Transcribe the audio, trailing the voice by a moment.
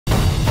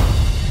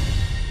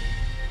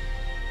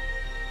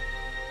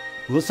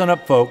Listen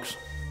up, folks.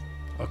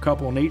 A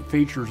couple of neat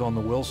features on the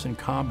Wilson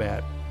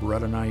Combat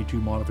Beretta 92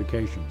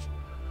 modifications.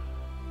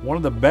 One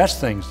of the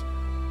best things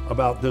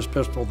about this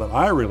pistol that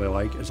I really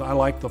like is I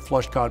like the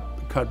flush cut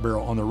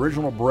barrel. On the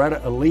original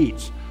Beretta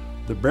Elites,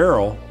 the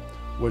barrel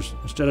was,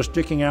 instead of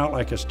sticking out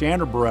like a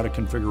standard Beretta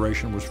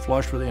configuration, was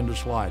flush with the end of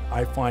slide.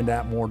 I find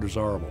that more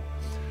desirable.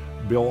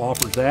 Bill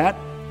offers that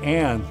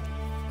and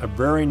a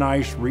very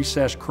nice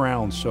recessed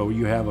crown, so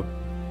you have a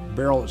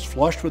barrel that's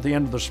flush with the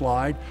end of the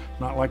slide,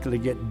 not likely to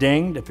get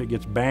dinged if it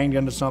gets banged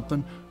into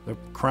something. The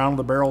crown of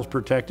the barrel is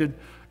protected,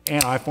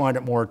 and I find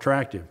it more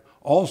attractive.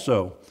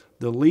 Also,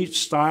 the Elite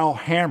style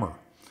hammer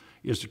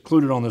is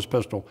included on this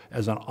pistol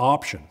as an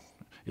option.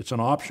 It's an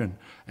option,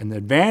 and the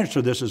advantage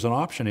to this as an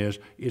option is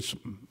it's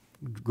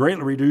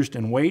greatly reduced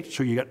in weight,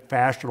 so you get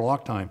faster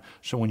lock time.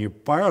 So when you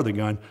fire the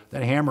gun,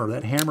 that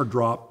hammer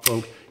drop,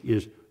 folks,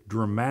 is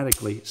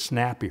dramatically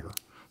snappier.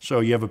 So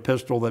you have a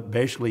pistol that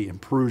basically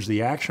improves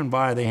the action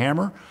via the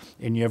hammer,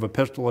 and you have a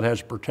pistol that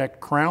has a protect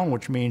crown,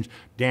 which means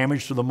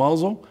damage to the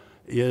muzzle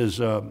is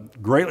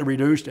greatly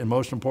reduced, and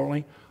most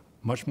importantly,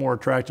 much more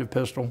attractive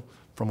pistol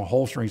from a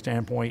holstering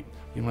standpoint.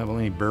 You don't have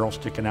any barrel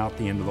sticking out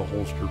the end of the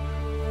holster.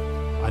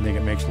 I think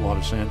it makes a lot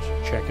of sense.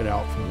 Check it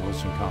out from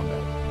Wilson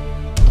Combat.